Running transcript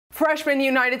Freshman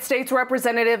United States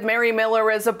Representative Mary Miller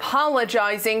is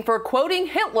apologizing for quoting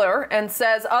Hitler and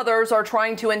says others are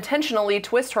trying to intentionally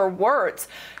twist her words.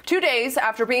 2 days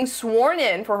after being sworn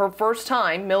in for her first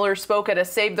time, Miller spoke at a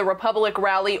Save the Republic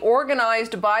rally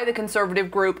organized by the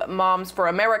conservative group Moms for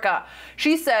America.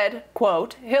 She said,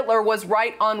 quote, "Hitler was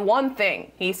right on one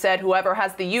thing. He said whoever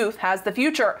has the youth has the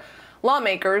future."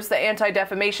 Lawmakers, the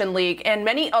Anti-Defamation League, and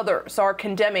many others are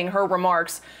condemning her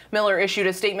remarks. Miller issued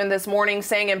a statement this morning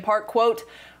saying in part, quote,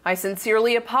 "I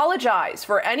sincerely apologize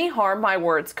for any harm my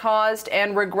words caused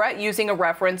and regret using a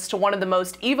reference to one of the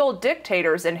most evil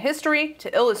dictators in history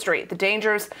to illustrate the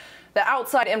dangers that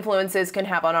outside influences can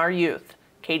have on our youth."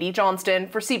 Katie Johnston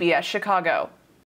for CBS Chicago.